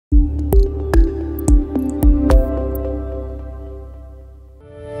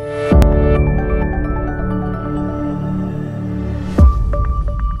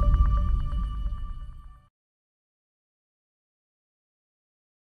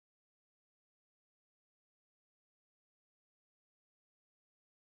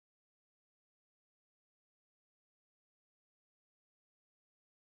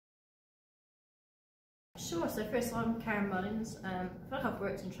Sure. So first, I'm Karen Mullins. I feel like I've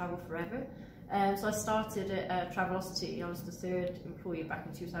worked in travel forever. So I started at Travelocity. I was the third employee back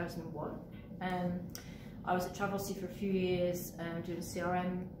in 2001. I was at Travelocity for a few years doing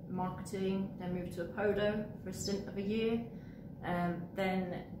CRM marketing, then moved to Apodo for a stint of a year.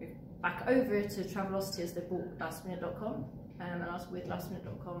 Then back over to Travelocity as they bought lastminute.com. And I was with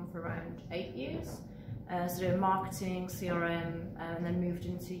lastminute.com for around 8 years. So doing marketing, CRM, and then moved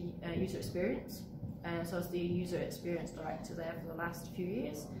into user experience. So I was the user experience director there for the last few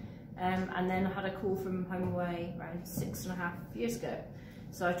years. And then I had a call from HomeAway around 6.5 years ago.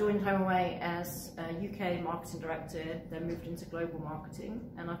 So I joined HomeAway as UK marketing director, then moved into global marketing,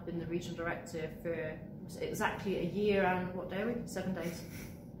 and I've been the regional director for exactly a year and what day are we? 7 days.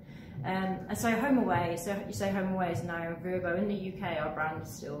 And so HomeAway, so you say HomeAway is now Vrbo. In the UK, our brand is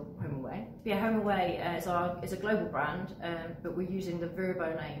still HomeAway. Yeah, HomeAway is a global brand, but we're using the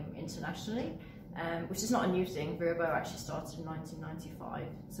Vrbo name internationally, which is not a new thing. Vrbo actually started in 1995.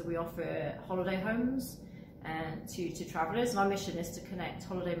 So we offer holiday homes to travellers, and our mission is to connect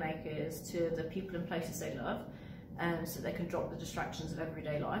holidaymakers to the people and places they love, so they can drop the distractions of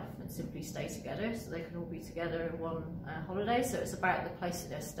everyday life and simply stay together, so they can all be together in one holiday. So it's about the place that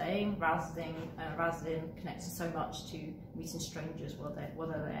they're staying rather than connecting so much to meeting strangers while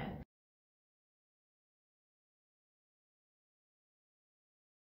they're there.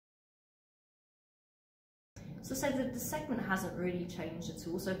 So the segment hasn't really changed at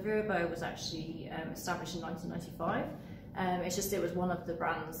all. So Vrbo was actually established in 1995. It's just it was one of the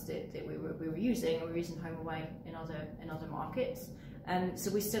brands that we were using, and we were using HomeAway in other markets.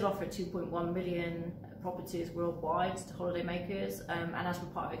 So we still offer 2.1 million properties worldwide to holidaymakers, and as we're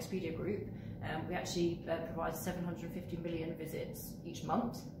part of Expedia Group, we actually provide 750 million visits each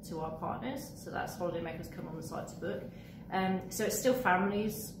month to our partners. So that's holidaymakers come on the site to book. So it's still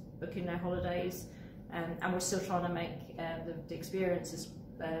families booking their holidays. And we're still trying to make the experience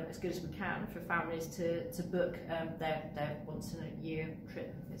as good as we can for families to book their once in a year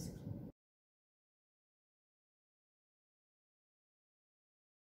trip, basically.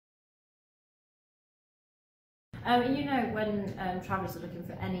 You know, when travellers are looking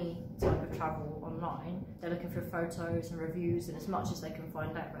for any type of travel online, they're looking for photos and reviews and as much as they can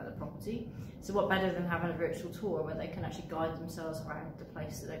find out about the property. So what better than having a virtual tour where they can actually guide themselves around the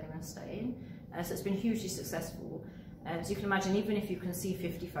place that they're going to stay in. So it's been hugely successful. So you can imagine, even if you can see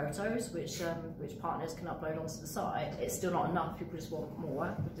 50 photos, which partners can upload onto the site, it's still not enough. People just want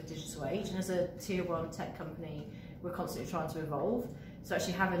more with the digital age. And as a tier 1 tech company, we're constantly trying to evolve. So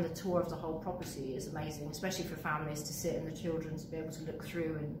actually having the tour of the whole property is amazing, especially for families to sit and the children to be able to look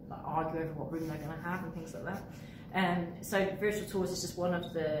through and argue over what room they're going to have and things like that. So virtual tours is just one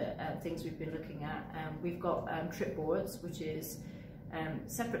of the things we've been looking at. We've got trip boards, which is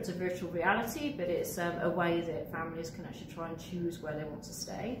separate to virtual reality, but it's a way that families can actually try and choose where they want to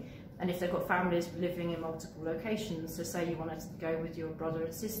stay. And if they've got families living in multiple locations, so say you wanted to go with your brother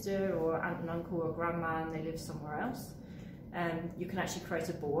and sister or aunt and uncle or grandma and they live somewhere else, you can actually create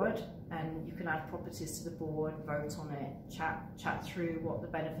a board and you can add properties to the board, vote on it, chat through what the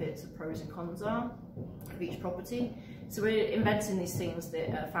benefits, the pros and cons are of each property. So we're inventing these things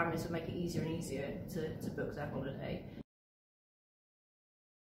that families will make it easier and easier to book their holiday.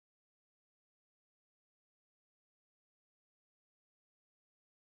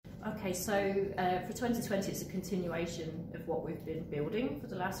 Okay, so for 2020 it's a continuation of what we've been building for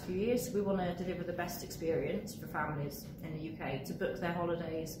the last few years. We want to deliver the best experience for families in the UK to book their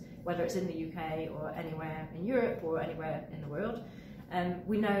holidays, whether it's in the UK or anywhere in Europe or anywhere in the world.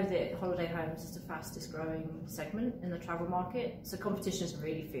 We know that holiday homes is the fastest growing segment in the travel market, so competition is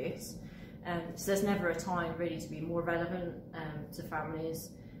really fierce. So there's never a time really to be more relevant to families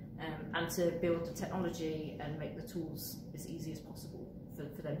and to build the technology and make the tools as easy as possible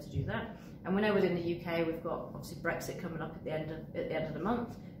for them to do that. And we know within the UK we've got obviously Brexit coming up at the end of the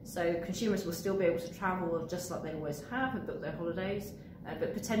month, so consumers will still be able to travel just like they always have and book their holidays,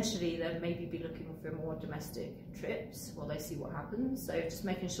 but potentially they'll maybe be looking for more domestic trips while they see what happens. So just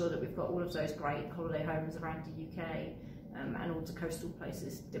making sure that we've got all of those great holiday homes around the UK and all the coastal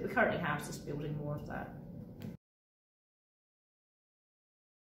places that we currently have, just building more of that.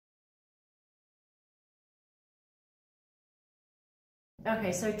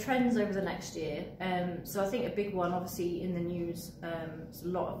 Okay, so trends over the next year. So I think a big one, obviously in the news, there's a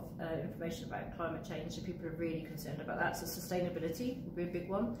lot of information about climate change, so people are really concerned about that. So sustainability will be a big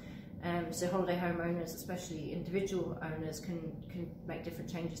one. So holiday home owners, especially individual owners, can make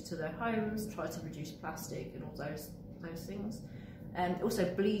different changes to their homes, try to reduce plastic and all those things. Also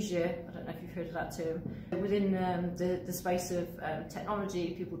bleisure, I don't know if you've heard of that term. Within the space of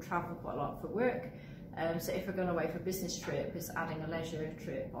technology, people travel quite a lot for work. So if we're going away for a business trip, it's adding a leisure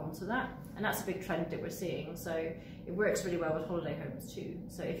trip onto that, and that's a big trend that we're seeing. So it works really well with holiday homes too.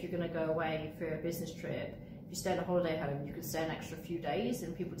 So if you're going to go away for a business trip, if you stay in a holiday home, you can stay an extra few days,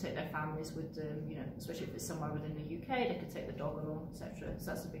 and people take their families with them, you know, especially if it's somewhere within the UK, they could take the dog along, etc. So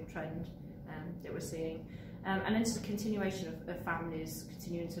that's a big trend that we're seeing. And then just a continuation of families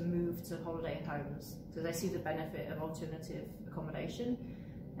continuing to move to holiday homes, so they see the benefit of alternative accommodation,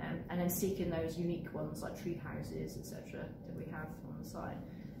 and then seeking those unique ones like tree houses, etc. that we have on the site.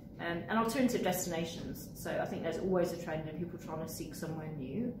 And alternative destinations, so I think there's always a trend in people trying to seek somewhere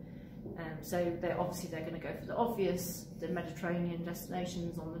new. So they're going to go for the obvious, the Mediterranean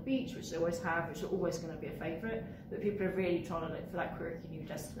destinations on the beach, which they always have, which are always going to be a favourite, but people are really trying to look for that quirky new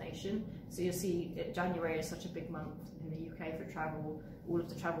destination. So you'll see that January is such a big month in the UK for travel. All of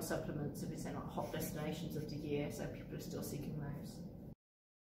the travel supplements have been saying like hot destinations of the year, so people are still seeking those.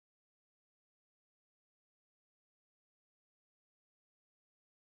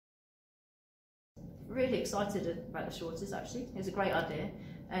 Really excited about the Shortyz actually. It's a great idea.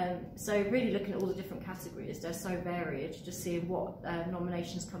 So really looking at all the different categories, they're so varied, just seeing what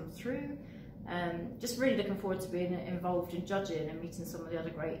nominations come through. Just really looking forward to being involved in judging and meeting some of the other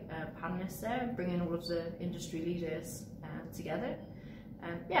great panellists there, and bringing all of the industry leaders together.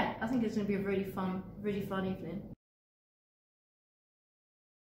 Yeah, I think it's going to be a really fun evening.